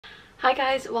Hi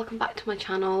guys, welcome back to my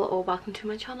channel, or welcome to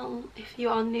my channel if you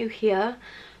are new here.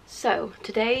 So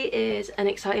today is an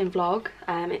exciting vlog.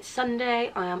 It's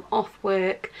Sunday, I am off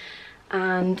work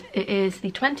and it is the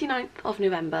 29th of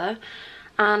November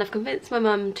and I've convinced my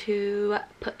mum to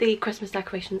put the Christmas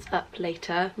decorations up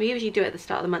later. We usually do it at the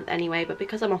start of the month anyway, but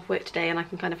because I'm off work today and I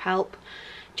can kind of help,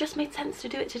 it just made sense to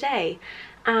do it today.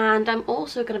 And I'm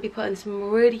also going to be putting some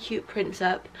really cute prints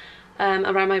up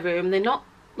around my room. They're not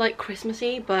like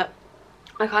Christmassy, but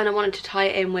I kind of wanted to tie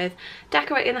it in with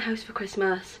decorating the house for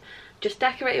Christmas, just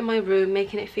decorating my room,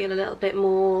 making it feel a little bit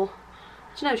more,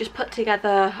 I don't know, just put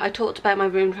together. I talked about my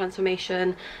room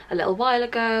transformation a little while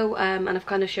ago and I've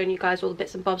kind of shown you guys all the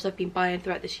bits and bobs I've been buying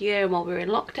throughout this year and while we were in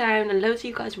lockdown, and loads of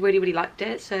you guys really liked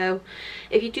it. So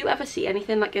if you do ever see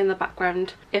anything like in the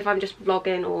background, if I'm just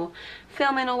vlogging or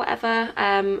filming or whatever,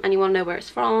 and you want to know where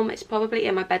it's from, it's probably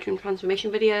in my bedroom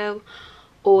transformation video,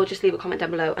 or just leave a comment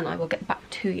down below and I will get back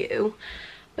to you.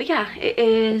 But yeah, it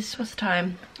is, what's the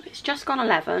time? It's just gone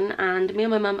 11 and me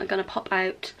and my mum are going to pop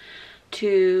out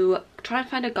to try and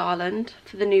find a garland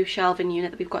for the new shelving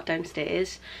unit that we've got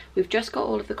downstairs. We've just got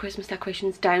all of the Christmas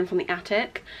decorations down from the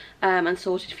attic and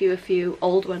sorted a few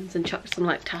old ones and chucked some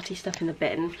like tatty stuff in the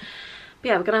bin. But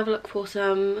yeah, we're going to have a look for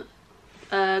some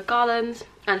garlands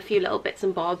and a few little bits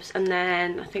and bobs, and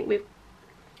then I think we've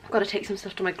got to take some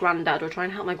stuff to my granddad, or try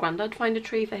and help my granddad find a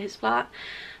tree for his flat,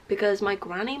 because my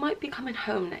granny might be coming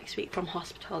home next week from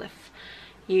hospital. If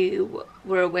you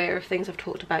were aware of things I've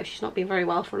talked about, she's not been very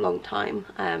well for a long time,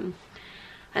 and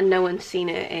no one's seen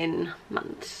it in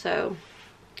months, so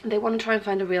they want to try and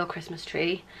find a real Christmas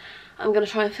tree. I'm going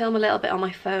to try and film a little bit on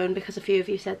my phone because a few of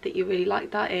you said that you really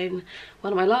liked that in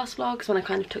one of my last vlogs when I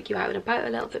kind of took you out and about a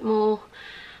little bit more.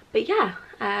 But yeah,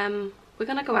 we're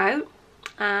going to go out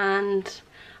and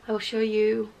I will show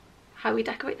you how we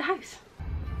decorate the house.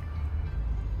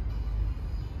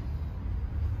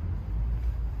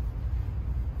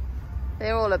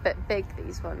 They're all a bit big,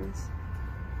 these ones.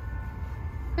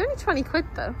 They're only 20 quid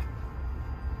though.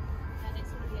 And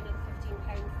it's going to be another £15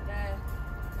 for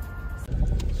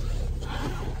the...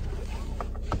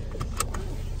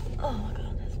 Oh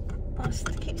my god,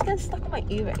 it keeps getting stuck on my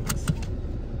earrings.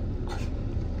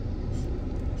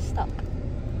 Stuck.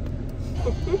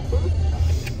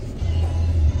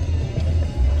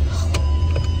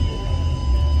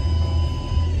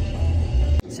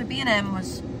 So B&M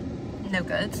was no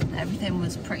good. Everything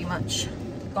was pretty much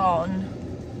gone,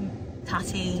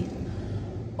 tatty,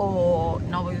 or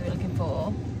not what we were looking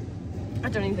for. I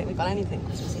don't even think we got anything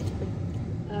Christmassy.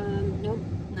 no.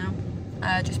 No.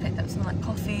 Just picked up some like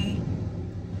coffee,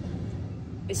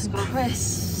 some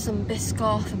crisps, some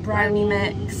Biscoff, a brownie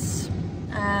mix.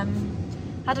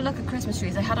 Had a look at Christmas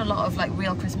trees. I had a lot of like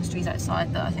real Christmas trees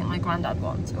outside that I think my granddad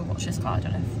wants. Oh, watch this car. I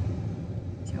don't know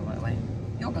if it's your right way.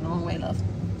 You're going the wrong way, love.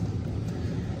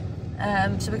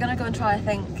 So we're gonna go and try, I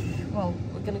think, well,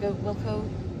 we're gonna go Wilco,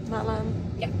 Matlam,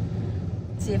 Yeah.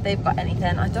 see if they've got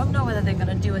anything. I don't know whether they're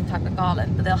gonna do a type of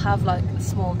garland, but they'll have like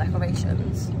small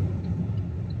decorations.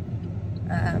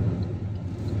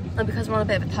 And because we're on a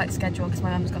bit of a tight schedule, because my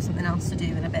mum's got something else to do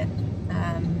in a bit,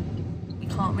 we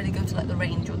can't really go to like the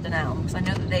Range or Desenio, because I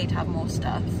know that they'd have more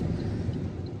stuff,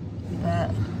 but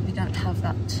we don't have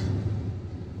that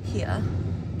here.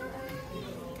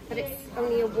 But it's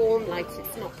only a warm light,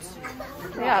 it's not...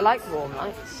 Yeah, I like warm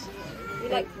lights. We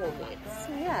like warm lights.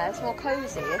 Yeah, it's more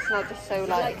cozy. It's not just so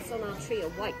The like... lights on our tree are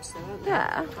white, so aren't they?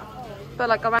 Yeah, but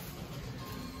like around...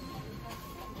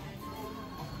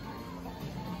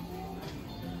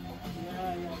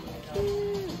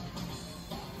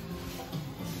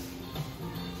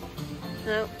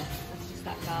 No. That's just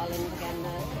that garland again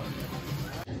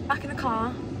there. Back in the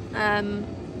car.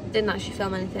 Didn't actually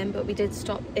film anything, but we did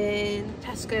stop in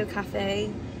Tesco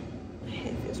cafe.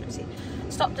 It feels crazy.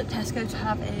 Stopped at Tesco to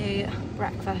have a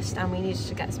breakfast and we needed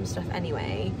to get some stuff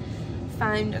anyway.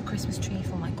 Found a Christmas tree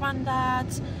for my granddad.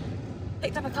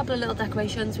 Picked up a couple of little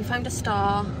decorations. We found a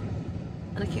star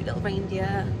and a cute little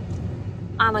reindeer.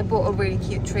 And I bought a really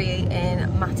cute tree in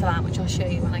Matalan, which I'll show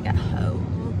you when I get home.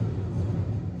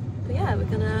 But yeah, we're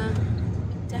gonna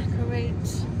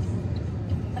decorate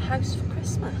the house for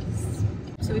Christmas.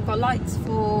 So we've got lights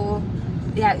for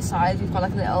the outside. We've got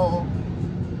like a little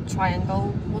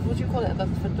triangle, what would you call it,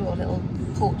 above the front door, a little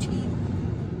porchy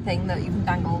thing that you can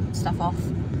dangle stuff off.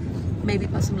 Maybe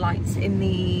put some lights in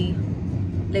the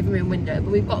living room window,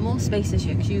 but we've got more space this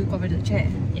year because you got rid of the chair.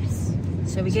 Yes.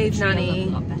 So we gave Nanny a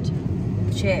lot better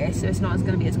the chair, so it's not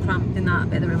going to be as cramped in that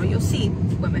bit of the room, but you'll see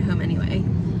when we're home anyway.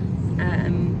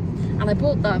 And I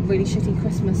bought that really shitty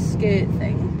Christmas skirt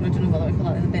thing, but I don't know whether I put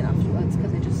that in the bin afterwards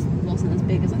because it just wasn't as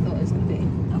big as I thought it was going to be.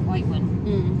 a white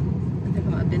one. I think I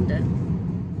might have binned it.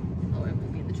 Oh, it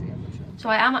might be in the tree, I'm not sure. So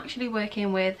I am actually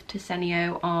working with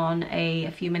Desenio on a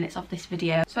few minutes of this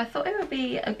video. So I thought it would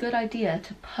be a good idea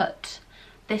to put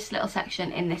this little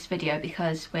section in this video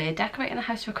because we're decorating the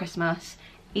house for Christmas.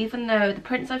 Even though the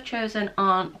prints I've chosen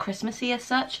aren't Christmassy as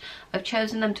such, I've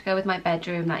chosen them to go with my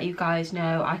bedroom that you guys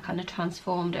know I kind of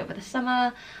transformed over the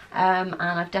summer, and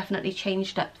I've definitely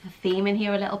changed up the theme in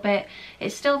here a little bit.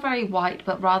 It's still very white,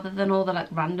 but rather than all the like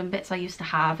random bits I used to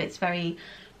have, it's very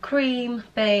cream,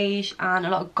 beige and a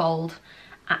lot of gold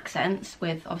accents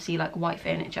with obviously like white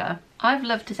furniture. I've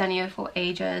loved Desenio for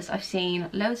ages. I've seen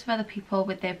loads of other people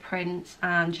with their prints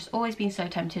and just always been so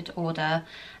tempted to order,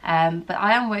 but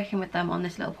I am working with them on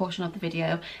this little portion of the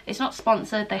video. It's not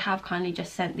sponsored, they have kindly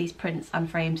just sent these prints and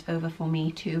frames over for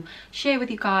me to share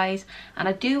with you guys, and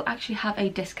I do actually have a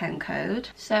discount code.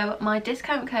 So my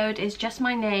discount code is just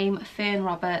my name,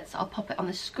 Fern.Roberts. I'll pop it on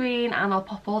the screen and I'll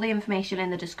pop all the information in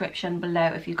the description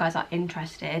below if you guys are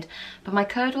interested, but my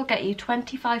code will get you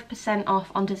 25%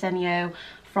 off on Desenio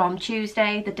from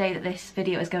Tuesday, the day that this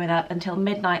video is going up, until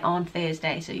midnight on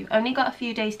Thursday. So you've only got a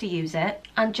few days to use it.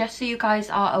 And just so you guys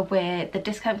are aware, the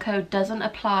discount code doesn't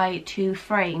apply to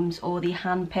frames or the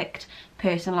hand-picked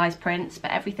personalised prints,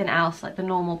 but everything else, like the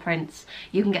normal prints,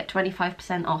 you can get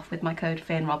 25% off with my code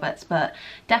Fern.Roberts. But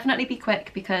definitely be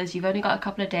quick because you've only got a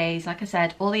couple of days. Like I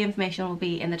said, all the information will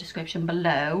be in the description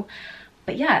below.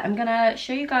 But yeah, I'm gonna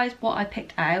show you guys what I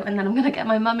picked out, and then I'm gonna get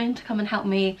my mum in to come and help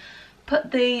me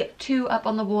put the two up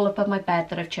on the wall above my bed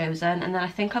that I've chosen, and then I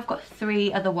think I've got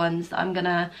 3 other ones that I'm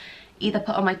gonna either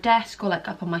put on my desk or like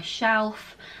up on my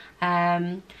shelf,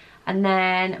 and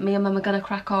then me and mum are gonna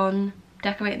crack on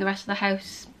decorating the rest of the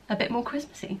house a bit more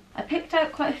Christmassy. I picked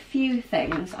out quite a few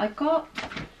things. I got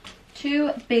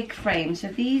 2 big frames, so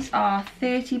these are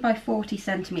 30 by 40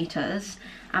 centimeters,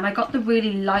 and I got the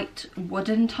really light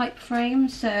wooden type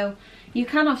frames. So you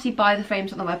can obviously buy the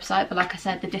frames on the website, but like I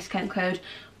said, the discount code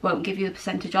won't give you the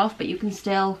percentage off, but you can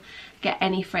still get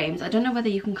any frames. I don't know whether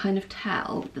you can kind of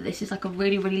tell that this is like a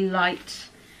really light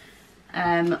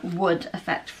wood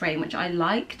effect frame, which I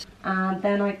liked. And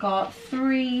then I got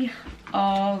 3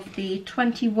 of the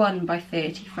 21 by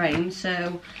 30 frames.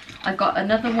 So I got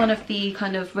another one of the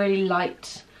kind of really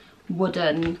light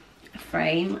wooden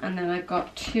frame, and then I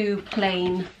got 2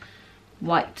 plain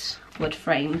white wood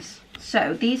frames.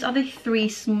 So these are the 3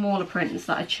 smaller prints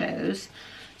that I chose.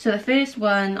 So the first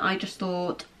one, I just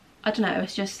thought, I don't know,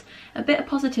 it's just a bit of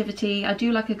positivity. I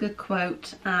do like a good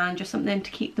quote and just something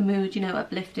to keep the mood, you know,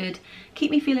 uplifted,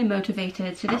 keep me feeling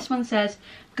motivated. So this one says,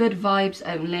 good vibes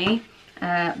only.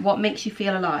 What makes you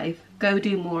feel alive? Go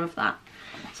do more of that.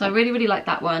 So I really like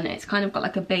that one. It's kind of got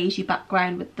like a beigey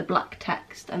background with the black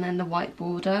text and then the white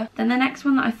border. Then the next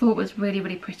one that I thought was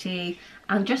really pretty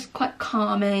and just quite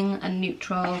calming and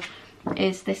neutral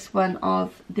is this one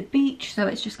of the beach. So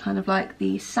it's just kind of like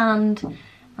the sand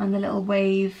and the little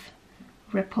wave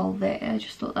ripple there. I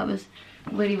just thought that was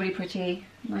really pretty,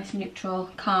 nice,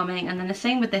 neutral, calming. And then the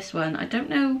same with this one. I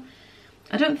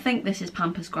don't think this is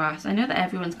pampas grass. I know that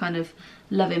everyone's kind of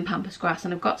loving pampas grass,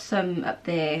 and I've got some up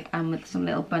there with some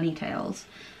little bunny tails,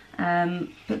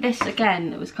 but this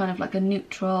again, it was kind of like a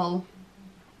neutral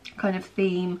kind of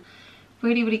theme,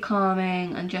 really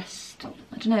calming and just,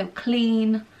 I don't know,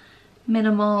 clean,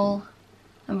 minimal,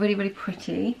 and really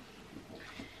pretty.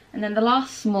 And then the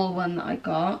last small one that I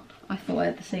got, I thought I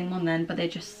had the same one then, but they're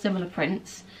just similar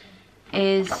prints,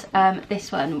 is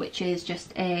this one, which is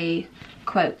just a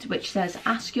quote which says,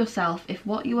 ask yourself if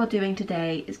what you are doing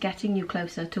today is getting you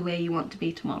closer to where you want to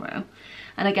be tomorrow.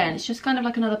 And again, it's just kind of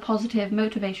like another positive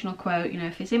motivational quote. You know,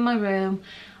 if it's in my room,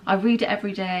 I read it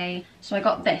every day. So I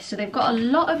got this. So they've got a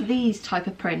lot of these type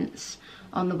of prints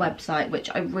on the website, which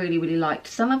I really liked.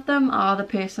 Some of them are the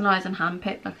personalised and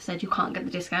hand-picked. Like I said, you can't get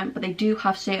the discount, but they do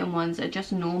have certain ones that are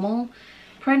just normal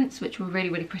prints, which were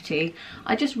really pretty.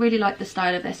 I just really like the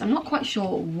style of this. I'm not quite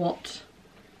sure what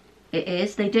it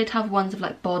is. They did have ones of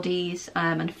like bodies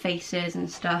and faces and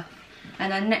stuff,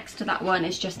 and then next to that one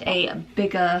is just a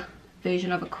bigger version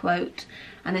of a quote,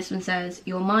 and this one says,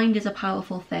 your mind is a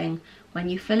powerful thing. When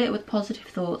you fill it with positive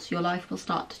thoughts, your life will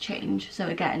start to change. So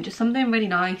again, just something really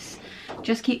nice,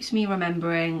 just keeps me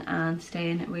remembering and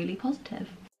staying really positive.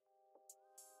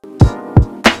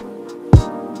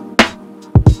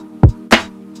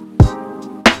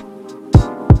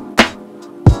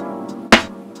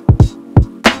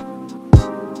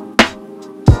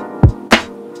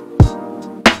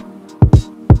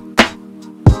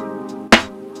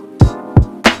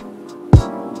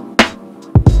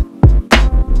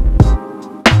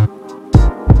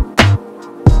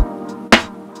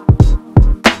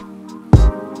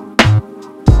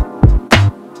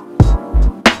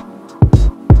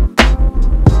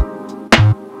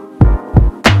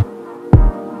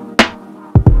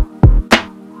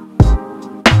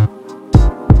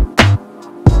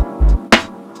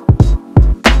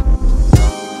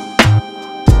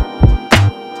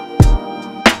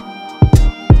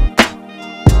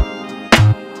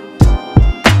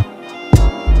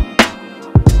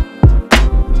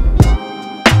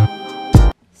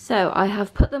 So I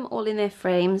have put them all in their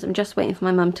frames. I'm just waiting for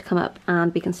my mum to come up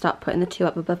and we can start putting the two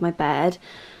up above my bed.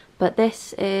 But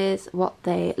this is what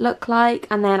they look like.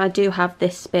 And then I do have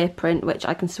this spare print, which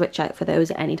I can switch out for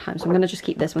those at any time. So I'm going to just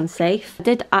keep this one safe. I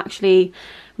did actually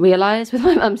realise with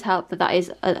my mum's help that that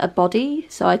is a body.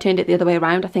 So I turned it the other way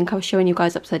around. I think I was showing you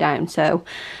guys upside down. So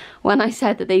when I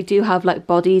said that they do have like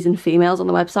bodies and females on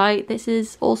the website, this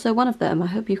is also one of them. I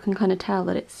hope you can kind of tell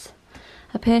that it's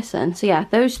a person. So yeah,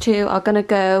 those two are going to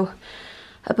go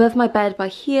above my bed by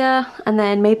here. And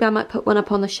then maybe I might put one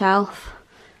up on the shelf.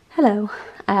 Hello.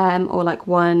 Or like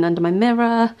one under my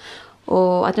mirror,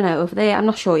 or I don't know, over there, I'm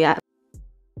not sure yet.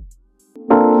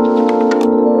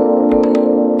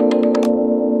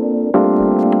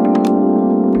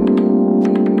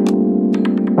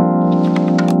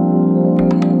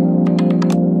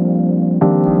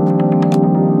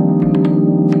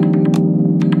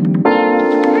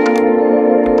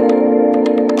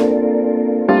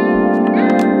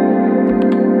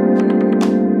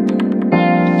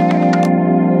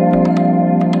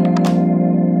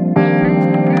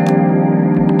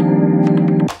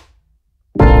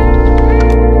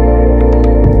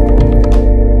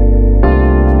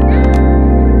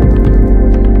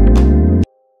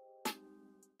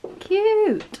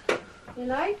 You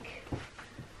like?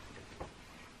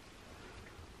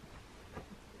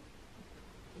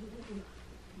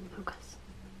 Focus.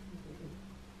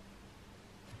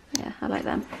 Yeah, I like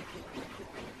them.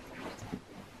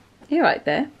 You're right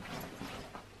there.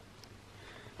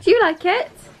 Do you like it?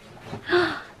 Do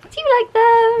you like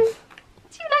them?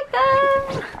 Do you like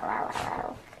them?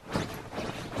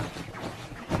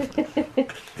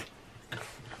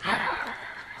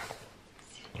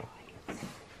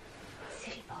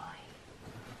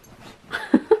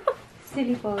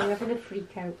 Silly boy, I'm having a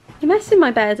freak out. You're messing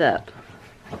my bed up.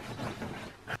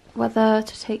 Whether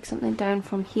to take something down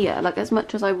from here, like as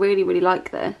much as I really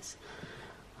like this,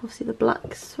 obviously the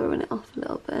black's throwing it off a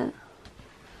little bit.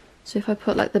 So if I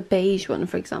put like the beige one,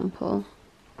 for example,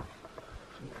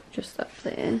 just up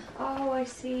there. Oh, I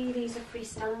see, these are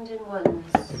freestanding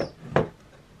ones.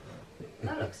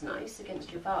 That looks nice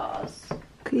against your vase.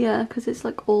 Yeah, because it's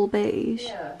like all beige.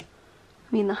 Yeah. I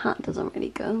mean, the hat doesn't really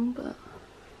go, but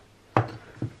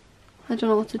I don't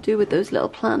know what to do with those little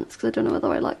plants because I don't know whether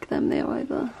I like them there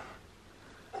either.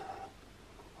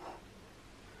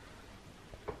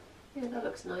 Yeah, that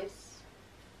looks nice.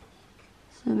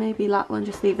 So maybe that one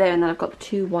just leave there, and then I've got the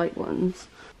two white ones.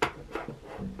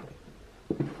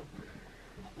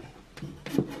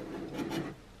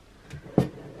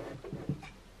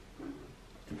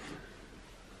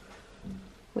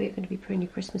 Where you're going to be putting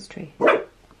your Christmas tree?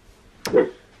 I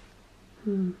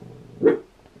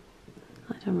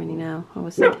don't really know. I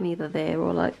was thinking either there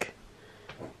or like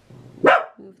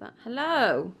move that.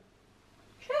 Hello.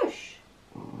 Shush.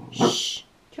 Shh.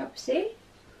 Dropsy.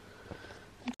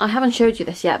 I haven't showed you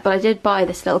this yet, but I did buy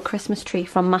this little Christmas tree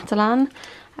from Matalan.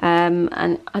 And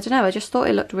I don't know, I just thought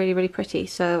it looked really pretty.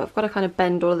 So I've got to kind of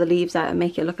bend all of the leaves out and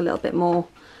make it look a little bit more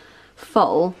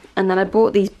full. And then I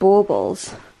bought these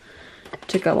baubles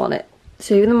to go on it.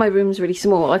 So even though my room's really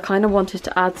small, I kind of wanted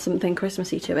to add something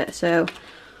Christmassy to it. So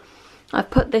I've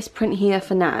put this print here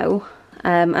for now,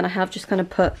 and I have just kind of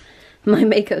put my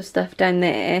makeup stuff down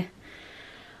there.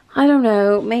 I don't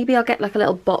know, maybe I'll get like a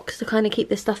little box to kind of keep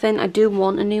this stuff in. I do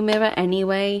want a new mirror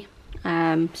anyway.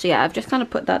 So yeah, I've just kind of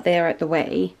put that there out the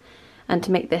way, and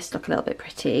to make this look a little bit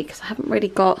pretty, because I haven't really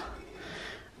got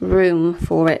room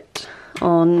for it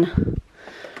on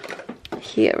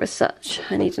here as such.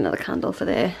 I need another candle for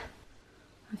there.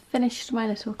 I've finished my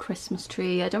little Christmas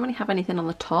tree. I don't really have anything on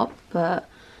the top, but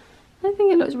I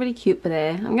think it looks really cute for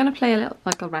there. I'm going to play a little,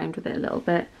 like, around with it a little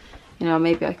bit. You know,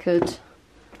 maybe I could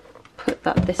put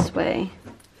that this way.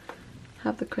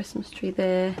 Have the Christmas tree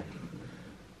there.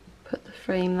 Put the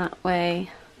frame that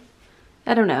way.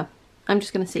 I don't know. I'm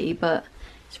just going to see, but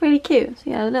it's really cute. So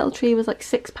yeah, the little tree was like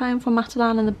 £6 from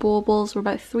Matalan and the baubles were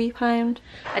about £3.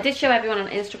 I did show everyone on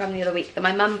Instagram the other week that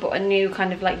my mum bought a new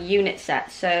kind of like unit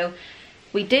set. So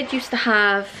we did used to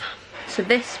have, so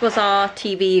this was our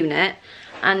TV unit.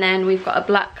 And then we've got a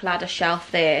black ladder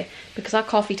shelf there because our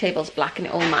coffee table's black and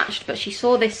it all matched. But she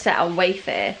saw this set on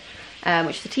Wayfair,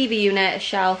 which is a TV unit, a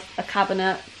shelf, a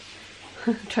cabinet.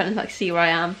 I'm trying to like see where I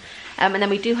am. And then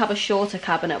we do have a shorter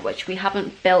cabinet which we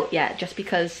haven't built yet just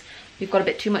because we've got a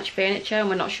bit too much furniture and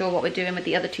we're not sure what we're doing with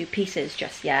the other two pieces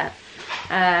just yet.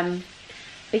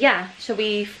 But yeah, so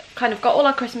we've kind of got all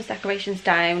our Christmas decorations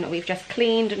down. We've just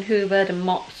cleaned and hoovered and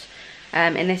mopped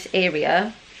in this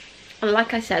area. And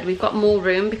like I said, we've got more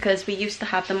room because we used to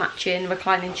have the matching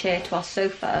reclining chair to our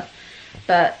sofa,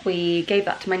 but we gave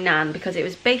that to my nan because it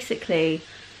was basically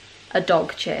a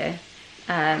dog chair,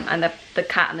 and the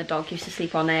cat and the dog used to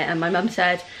sleep on it, and my mum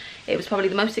said it was probably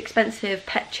the most expensive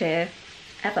pet chair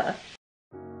ever.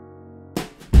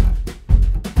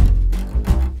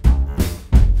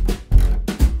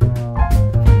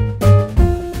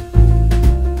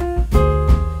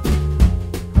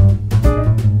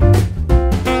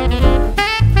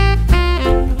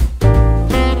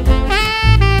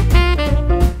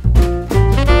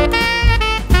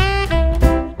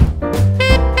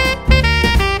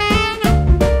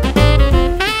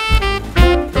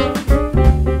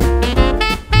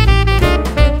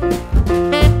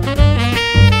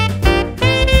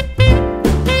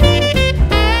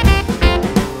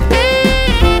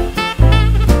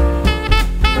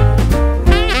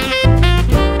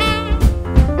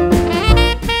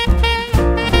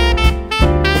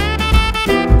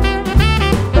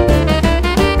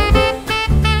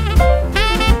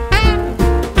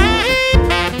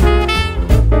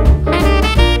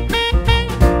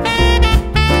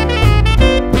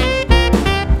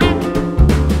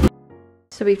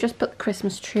 So we've just put the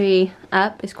Christmas tree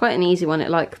up. It's quite an easy one. It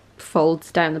like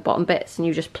folds down the bottom bits and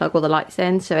you just plug all the lights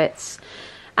in. So it's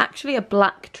actually a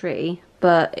black tree,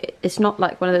 but it's not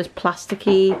like one of those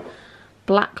plasticky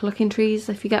black looking trees,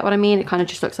 if you get what I mean. It kind of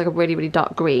just looks like a really, really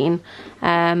dark green.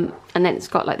 And then it's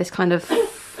got like this kind of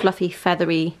fluffy,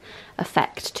 feathery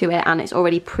effect to it, and it's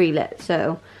already pre-lit.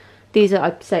 So these are,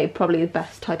 I'd say, probably the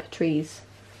best type of trees.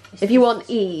 If you want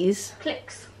ease.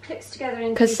 Clicks together in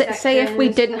 2 because say if we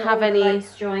didn't have any,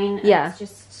 yeah,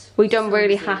 we don't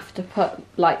really have to put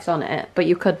lights on it, but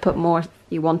you could put more if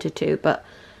you wanted to, but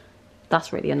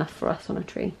that's really enough for us on a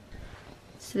tree.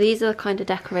 So these are the kind of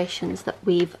decorations that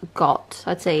we've got.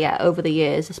 I'd say, yeah, over the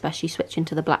years, especially switching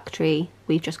to the black tree,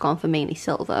 we've just gone for mainly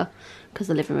silver, because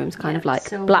the living room's kind of like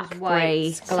black,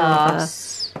 grey,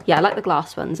 glass. Yeah, I like the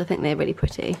glass ones. I think they're really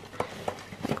pretty.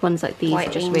 Like ones like these are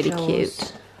just really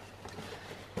cute.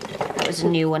 That was a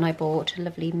new one I bought, a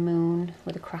lovely moon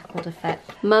with a crackled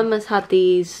effect. Mum has had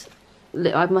these,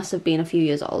 I must have been a few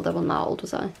years old. I wasn't that old,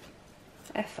 was I?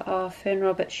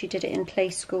 Fern.roberts, she did it in play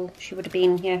school. She would have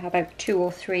been here about 2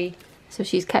 or 3. So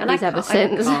she's kept these ever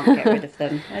since. I can't get rid of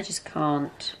them. I just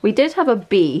can't. We did have a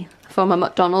bee from a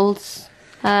McDonald's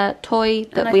toy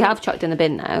that we have chucked in the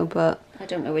bin now, but... I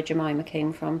don't know where Jemima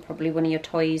came from. Probably one of your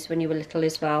toys when you were little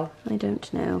as well. I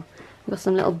don't know. We've got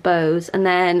some little bows, and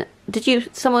then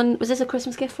was this a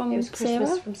Christmas gift from Sarah? It was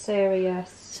Christmas from Sarah,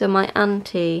 yes. So my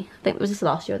auntie, I think, was this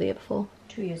last year or the year before?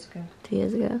 2 years ago. 2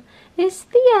 years ago. It's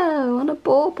Theo on a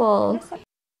bauble. Yes,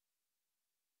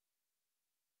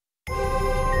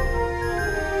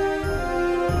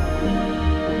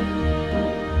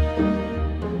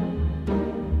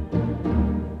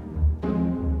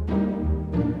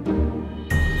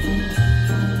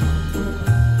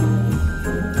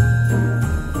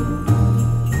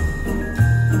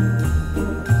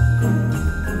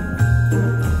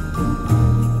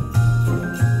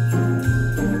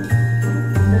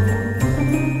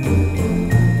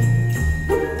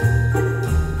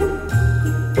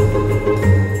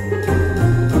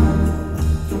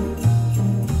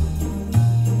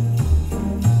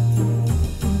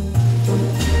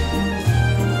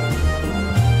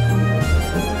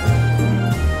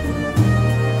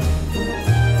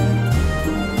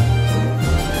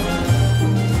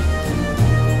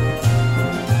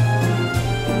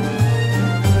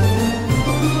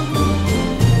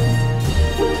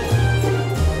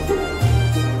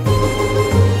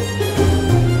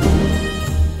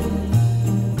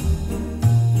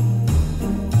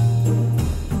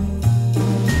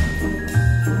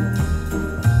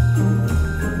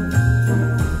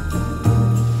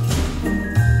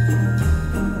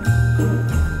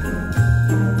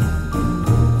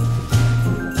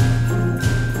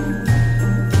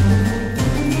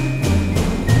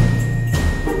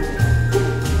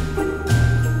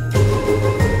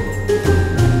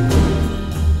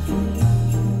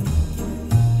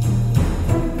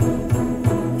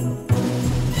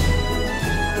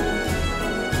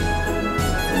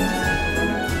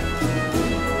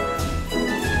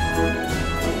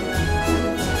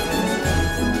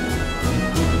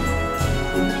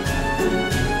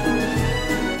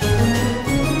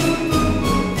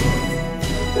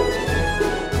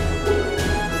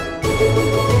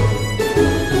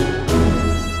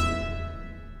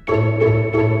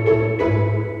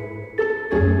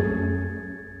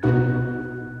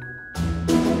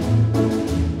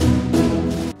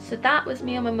 that was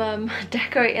me and my mum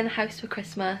decorating the house for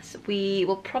Christmas. We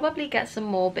will probably get some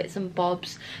more bits and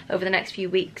bobs over the next few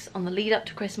weeks on the lead up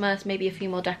to Christmas, maybe a few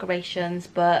more decorations,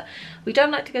 but we don't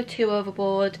like to go too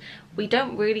overboard. We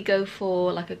don't really go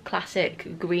for like a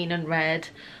classic green and red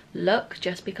look,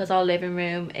 just because our living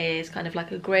room is kind of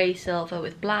like a grey silver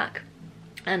with black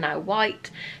and now white,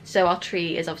 so our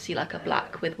tree is obviously like a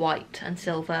black with white and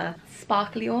silver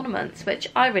sparkly ornaments, which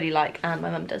I really like and my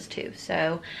mum does too.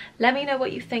 So let me know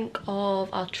what you think of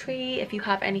our tree, if you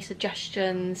have any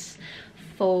suggestions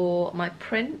for my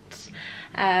prints.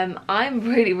 I'm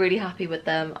really happy with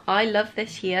them. I love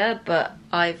this here, but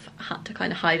I've had to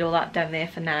kind of hide all that down there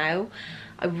for now.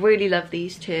 I really love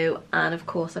these two, and of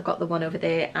course I've got the one over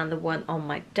there and the one on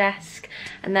my desk,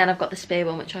 and then I've got the spare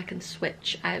one which I can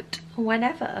switch out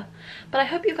whenever. But I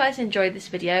hope you guys enjoyed this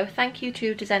video. Thank you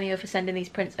to Desenio for sending these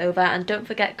prints over, and don't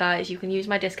forget guys, you can use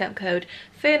my discount code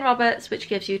fern.roberts, which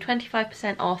gives you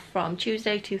 25% off from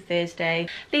Tuesday to Thursday.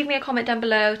 Leave me a comment down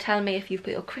below, tell me if you've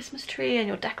put your Christmas tree and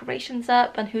your decorations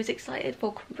up and who's excited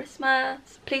for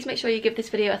Christmas. Please make sure you give this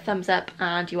video a thumbs up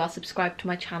and you are subscribed to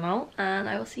my channel, and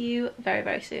I will see you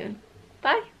very soon.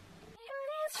 Bye!